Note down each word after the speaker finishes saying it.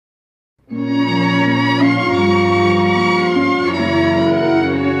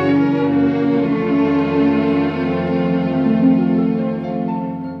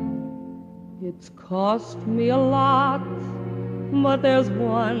But there's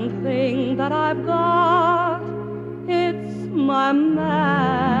one thing that I've got, it's my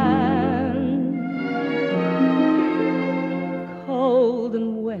man. Cold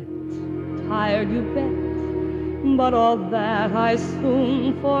and wet, tired you bet, but all that I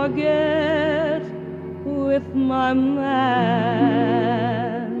soon forget with my man.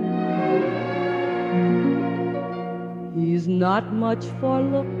 He's not much for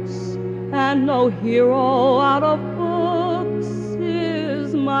looks, and no hero out of books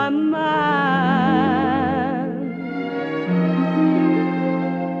is my man.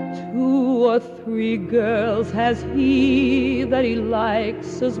 2 or 3 girls has he that he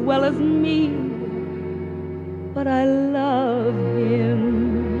likes as well as me, but I love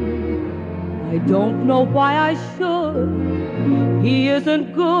him. I don't know why I should. He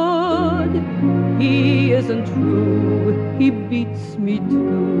isn't good, he isn't true, he beats me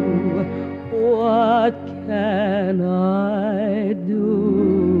too. What can I do?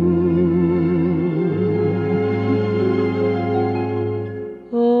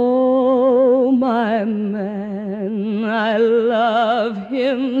 Oh, my man, I love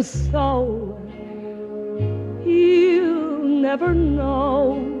him so. You'll never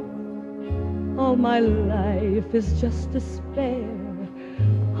know. All my life is just despair.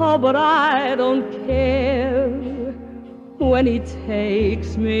 Oh, but I don't care. When he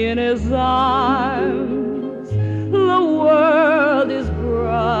takes me in his arms, the world is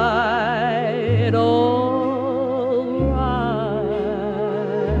bright, all right.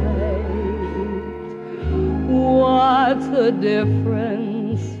 What's the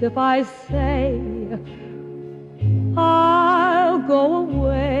difference if I say I'll go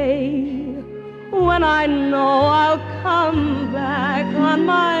away, when I know I'll come back on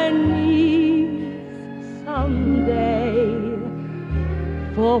my knees someday?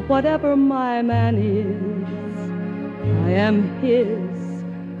 For whatever my man is, I am his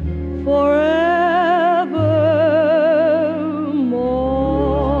forevermore.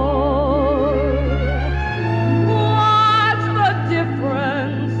 What's the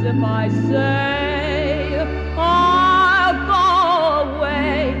difference if I say I'll go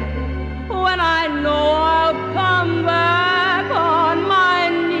away, when I know I'll come back on my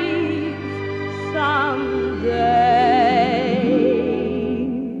knees someday?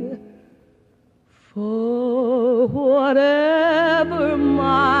 For whatever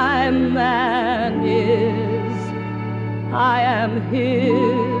my man is, I am his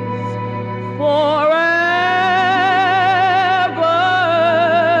forever.